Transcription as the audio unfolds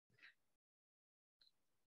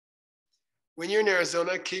When you're in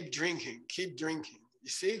Arizona, keep drinking. Keep drinking. You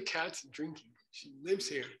see, Kat's drinking. She lives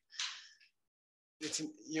here.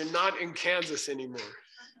 You're not in Kansas anymore.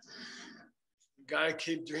 You gotta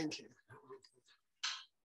keep drinking.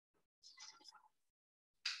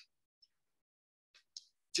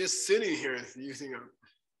 Just sitting here is using up.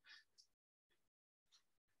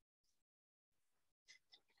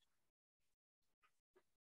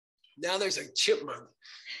 Now there's a chipmunk.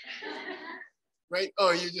 Right?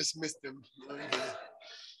 Oh, you just missed him.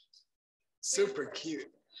 Super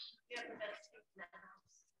cute.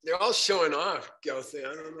 They're all showing off, Geshe.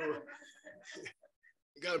 I don't know.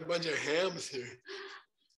 You got a bunch of hams here.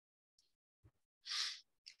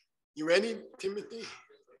 You ready, Timothy?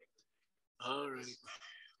 All right.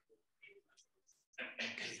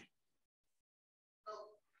 Okay.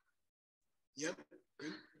 Yep.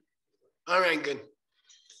 Good. All right, good.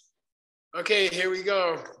 Okay, here we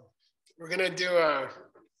go. We're gonna do a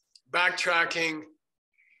backtracking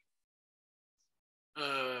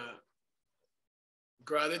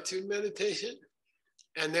gratitude meditation,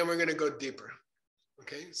 and then we're gonna go deeper.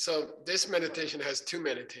 Okay, so this meditation has 2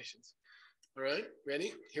 meditations. All right,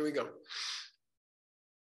 ready? Here we go.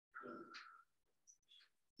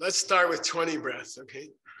 Let's start with 20 breaths, okay?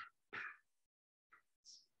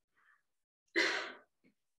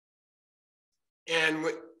 And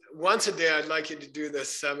once a day, I'd like you to do the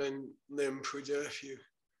 7-limb puja.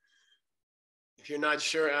 If you're not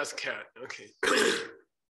sure, ask Kat. Okay.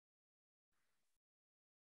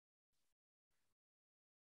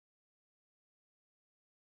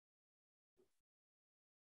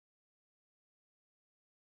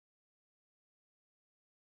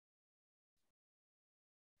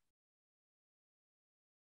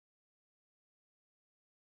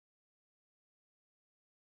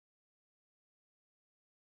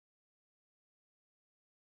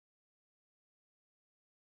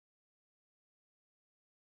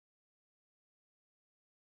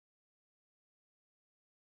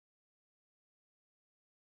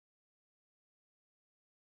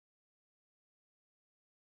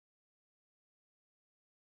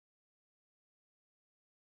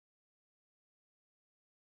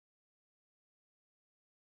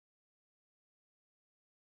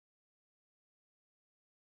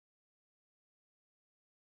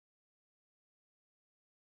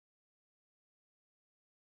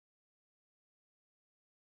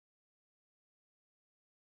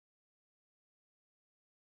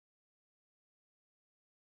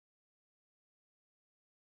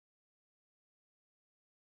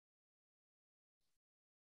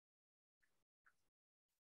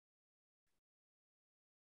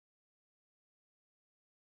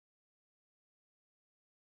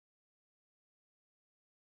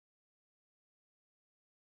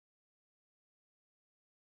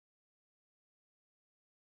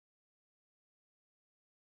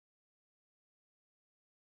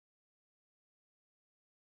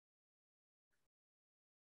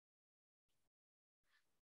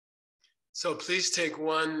 So please take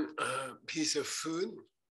one piece of food,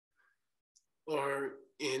 or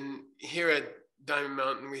here at Diamond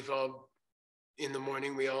Mountain, in the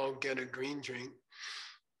morning, we all get a green drink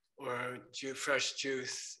or fresh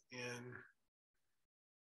juice, and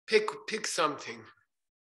pick something,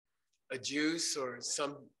 a juice or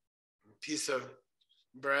some piece of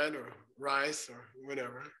bread or rice or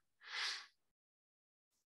whatever.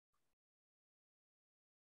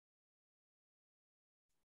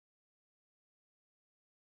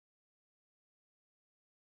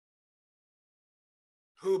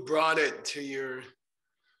 Who brought it to your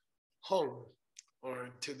home or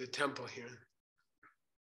to the temple here?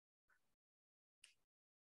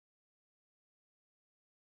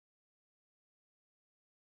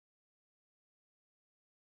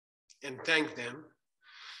 And thank them.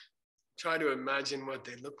 Try to imagine what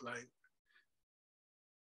they look like.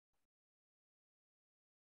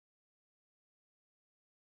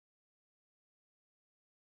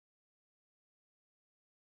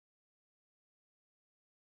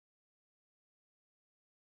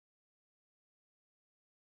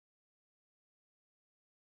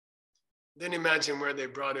 Then imagine where they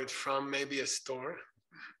brought it from, maybe a store.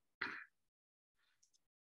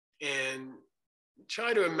 And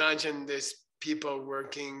try to imagine this people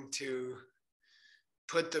working to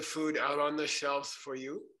put the food out on the shelves for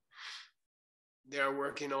you. They are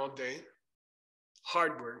working all day.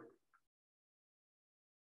 Hard work.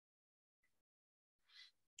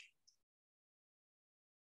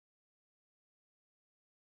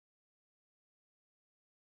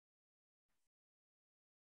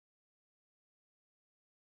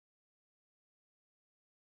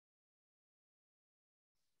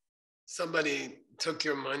 Somebody took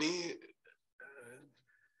your money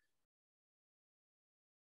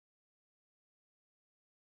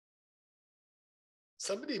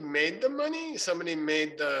Somebody made the money, somebody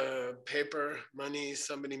made the paper money,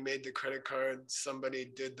 somebody made the credit card,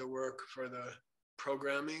 somebody did the work for the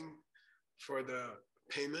programming, for the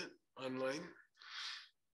payment online.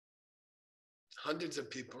 Hundreds of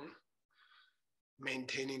people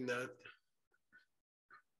maintaining that.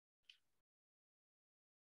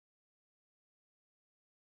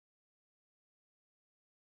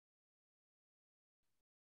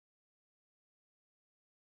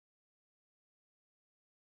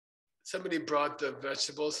 Somebody brought the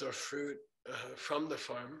vegetables or fruit from the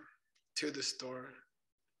farm to the store.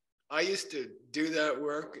 I used to do that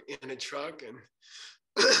work in a truck and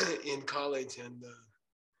in college, and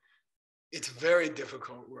it's very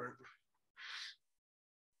difficult work.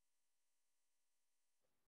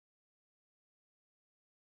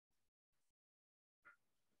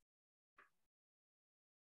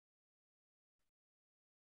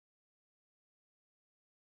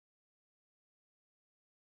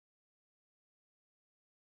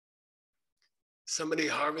 Somebody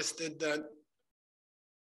harvested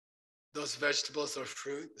those vegetables or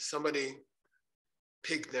fruit. Somebody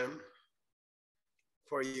picked them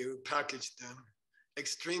for you, packaged them.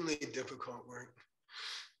 Extremely difficult work.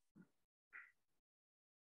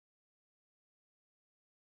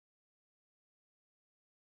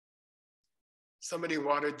 Somebody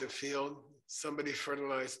watered the field. Somebody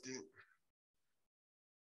fertilized it.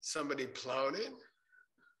 Somebody plowed it.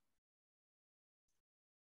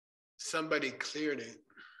 Somebody cleared it.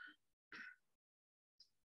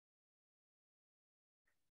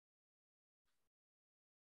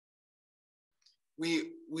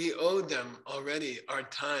 We owe them already our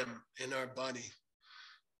time and our body.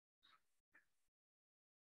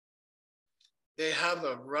 They have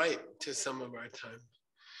a right to some of our time.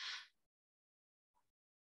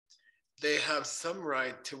 They have some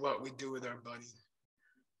right to what we do with our body.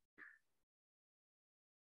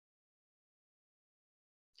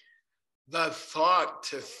 The thought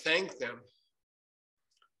to thank them,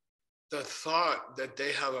 the thought that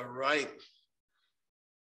they have a right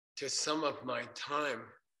to some of my time,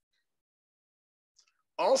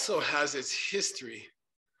 also has its history.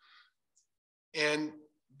 And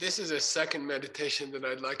this is a second meditation that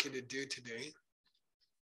I'd like you to do today.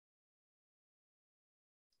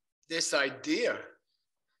 This idea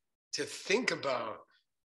to think about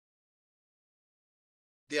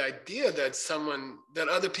the idea that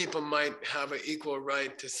other people might have an equal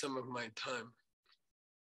right to some of my time.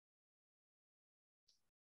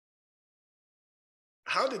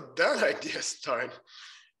 How did that idea start?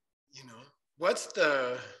 What's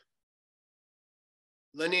the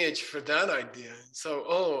lineage for that idea? So,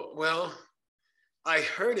 I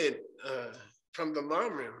heard it from the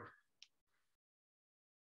Lamrim.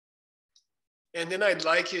 And then I'd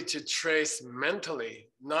like you to trace mentally,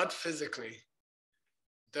 not physically,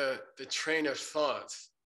 the train of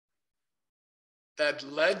thoughts that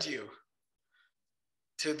led you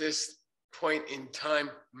to this point in time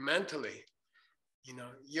mentally.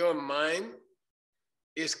 Your mind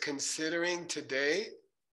is considering today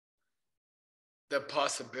the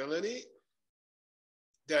possibility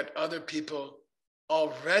that other people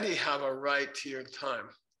already have a right to your time,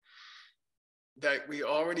 that we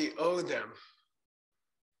already owe them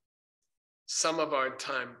some of our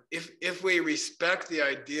time. If we respect the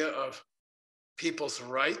idea of people's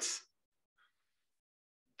rights,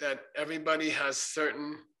 that everybody has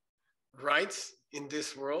certain rights in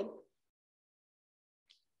this world,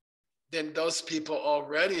 then those people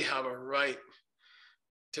already have a right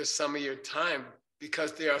to some of your time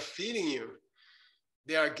because they are feeding you.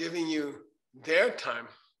 They are giving you their time,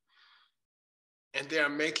 and they are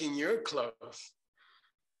making your clothes,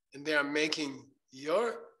 and they are making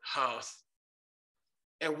your house.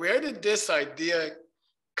 And where did this idea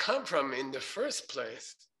come from in the first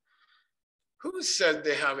place? Who said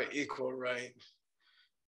they have an equal right?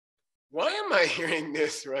 Why am I hearing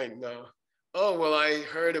this right now? Oh, well, I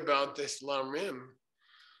heard about this Lamrim.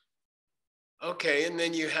 Okay, and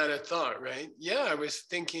then you had a thought, right? Yeah, I was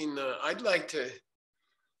thinking, I'd like to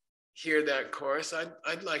hear that course.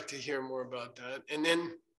 I'd like to hear more about that. And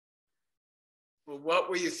then, well,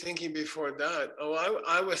 what were you thinking before that? Oh,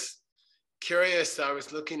 I was curious. I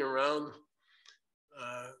was looking around.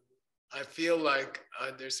 I feel like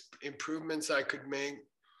there's improvements I could make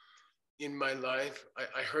in my life.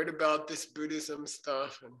 I heard about this Buddhism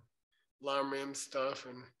stuff and Lamrim stuff,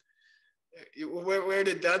 and where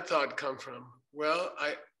did that thought come from? Well,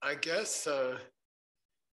 I guess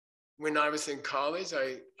when I was in college,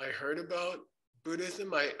 I heard about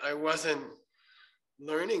Buddhism. I wasn't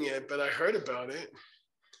learning it, but I heard about it,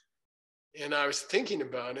 and I was thinking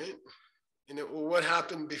about it. And what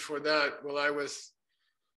happened before that? Well, I was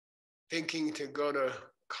thinking to go to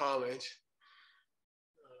college.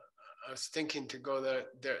 I was thinking to go there.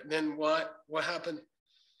 Then what happened?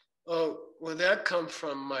 Oh, well, that comes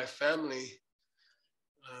from my family.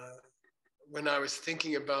 When I was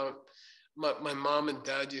thinking about my mom and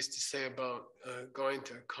dad used to say about going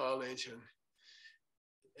to college,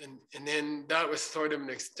 and then that was sort of an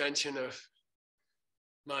extension of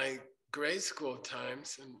my grade school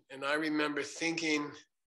times, and I remember thinking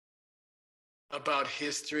about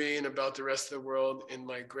history and about the rest of the world in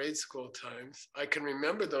my grade school times. I can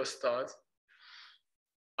remember those thoughts.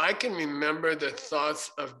 I can remember the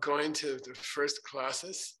thoughts of going to the first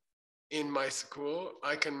classes in my school.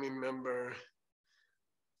 I can remember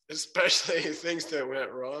especially things that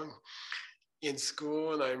went wrong in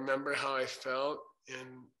school, and I remember how I felt,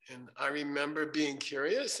 and I remember being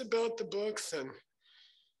curious about the books and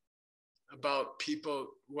about people,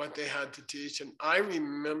 what they had to teach. And I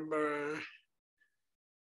remember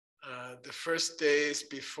the first days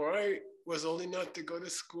before I was old enough to go to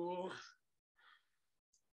school,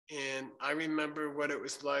 and I remember what it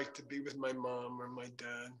was like to be with my mom or my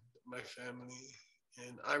dad, my family.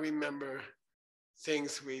 And I remember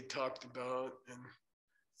things we talked about and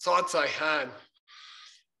thoughts I had,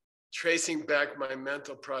 tracing back my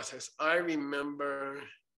mental process. I remember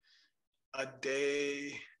a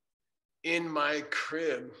day in my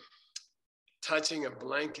crib, touching a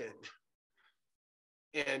blanket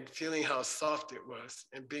and feeling how soft it was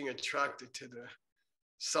and being attracted to the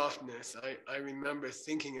softness. I remember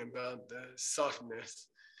thinking about the softness.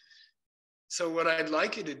 So what I'd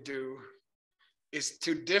like you to do is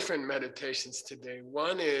 2 different meditations today.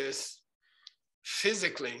 One is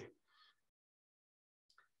physically,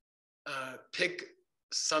 pick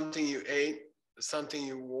something you ate, something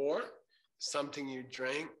you wore, something you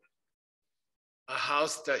drank, a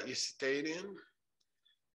house that you stayed in,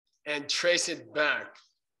 and trace it back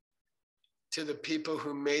to the people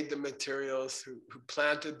who made the materials, who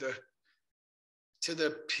planted to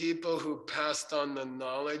the people who passed on the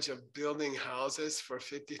knowledge of building houses for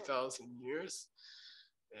 50,000 years,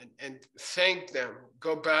 and thank them.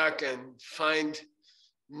 Go back and find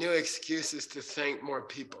new excuses to thank more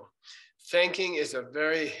people. Thanking is a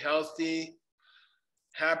very healthy,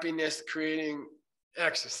 happiness creating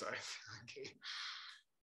exercise. Okay?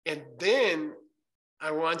 And then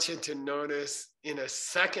I want you to notice in a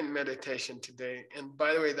second meditation today, and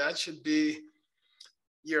by the way, that should be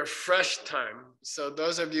your fresh time. So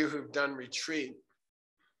those of you who've done retreat,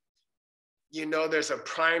 you know there's a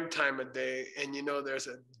prime time of day and you know there's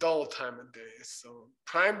a dull time of day. So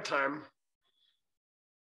prime time,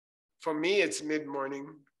 for me, it's mid-morning.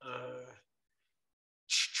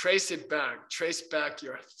 Trace back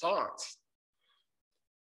your thoughts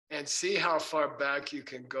and see how far back you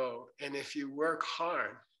can go. And if you work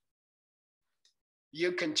hard,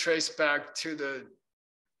 you can trace back to the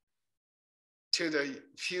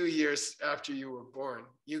few years after you were born.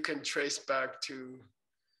 You can trace back to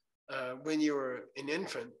when you were an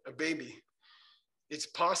infant, a baby. It's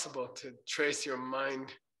possible to trace your mind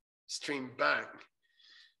stream back.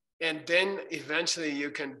 And then eventually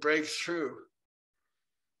you can break through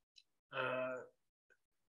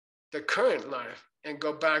the current life and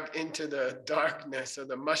go back into the darkness of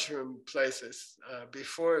the mushroom places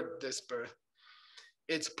before this birth.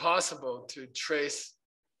 It's possible to trace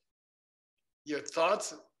your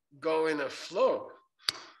thoughts, go in a flow.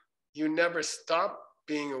 You never stop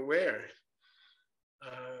being aware.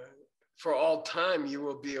 For all time, you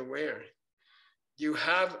will be aware. You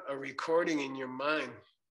have a recording in your mind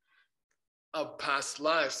of past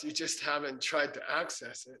lives. You just haven't tried to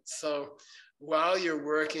access it. So while you're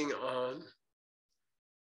working on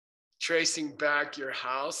tracing back your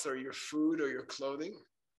house or your food or your clothing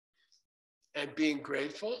and being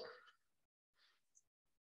grateful,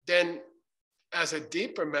 then as a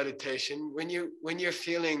deeper meditation, when you're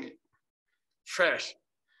feeling fresh,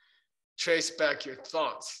 trace back your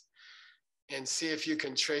thoughts and see if you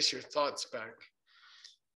can trace your thoughts back.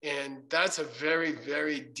 And that's a very,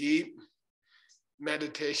 very deep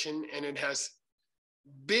meditation, and it has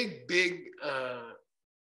big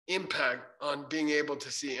impact on being able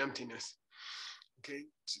to see emptiness. Okay,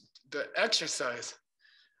 the exercise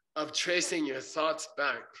of tracing your thoughts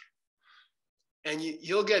back, and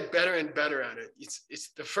you'll get better and better at it. It's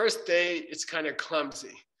the first day, it's kind of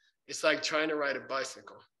clumsy. It's like trying to ride a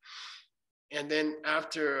bicycle. And then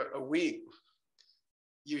after a week,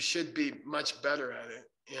 you should be much better at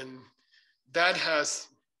it. And that has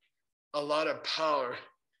a lot of power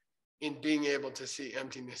in being able to see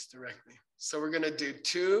emptiness directly. So we're going to do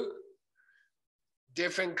 2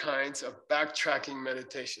 different kinds of backtracking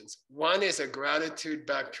meditations. One is a gratitude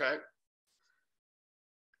backtrack.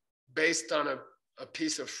 based on a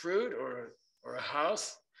piece of fruit or a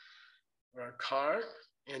house or a car.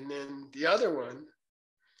 And then the other one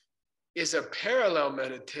is a parallel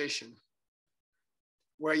meditation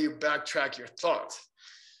where you backtrack your thoughts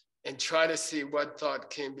and try to see what thought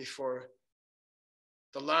came before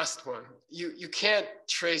the last one. You can't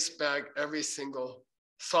trace back every single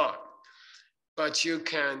thought, but you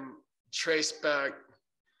can trace back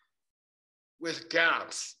with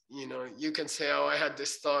gaps. You know, you can say, oh, I had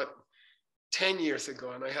this thought 10 years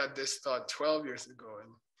ago, and I had this thought 12 years ago.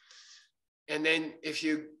 And then if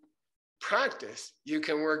you practice, you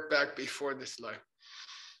can work back before this life.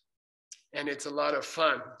 And it's a lot of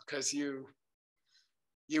fun because you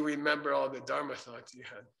remember all the Dharma thoughts you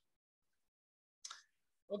had.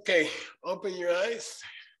 Okay, open your eyes,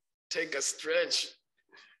 take a stretch,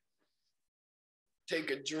 take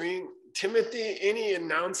a drink. Timothy, any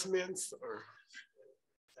announcements or?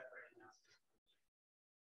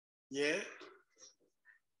 Yeah?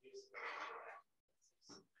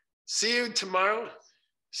 See you tomorrow,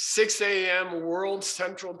 6 a.m. World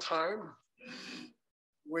Central Time,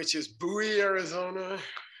 which is Bowie, Arizona.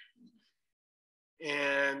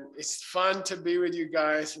 And it's fun to be with you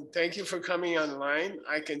guys. And thank you for coming online.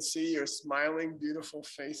 I can see your smiling, beautiful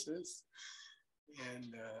faces.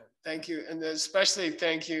 And thank you. And especially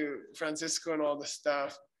thank you, Francisco and all the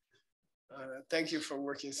staff. Thank you for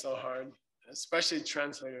working so hard, especially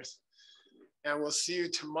translators. And we'll see you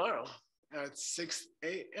tomorrow at 6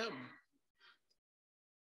 a.m.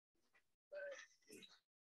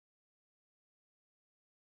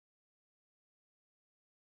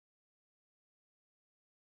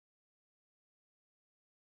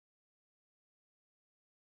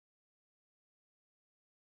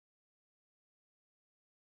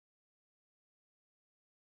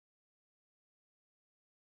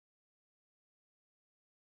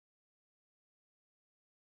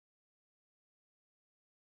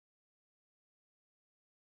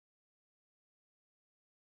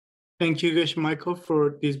 Thank you, Geshe Michael,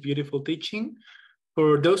 for this beautiful teaching.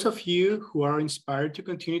 For those of you who are inspired to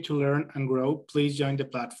continue to learn and grow, please join the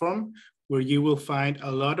platform where you will find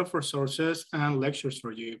a lot of resources and lectures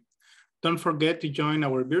for you. Don't forget to join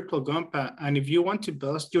our virtual Gompa, and if you want to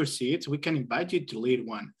boost your seats, we can invite you to lead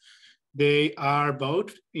one. They are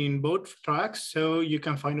both in both tracks, so you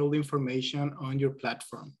can find all the information on your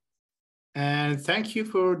platform. And thank you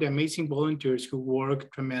for the amazing volunteers who work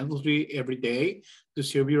tremendously every day to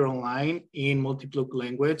serve you online in multiple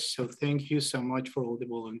languages. So thank you so much for all the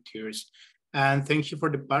volunteers. And thank you for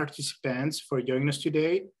the participants for joining us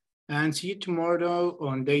today. And see you tomorrow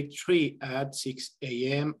on day 3 at 6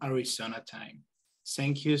 a.m. Arizona time.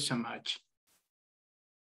 Thank you so much.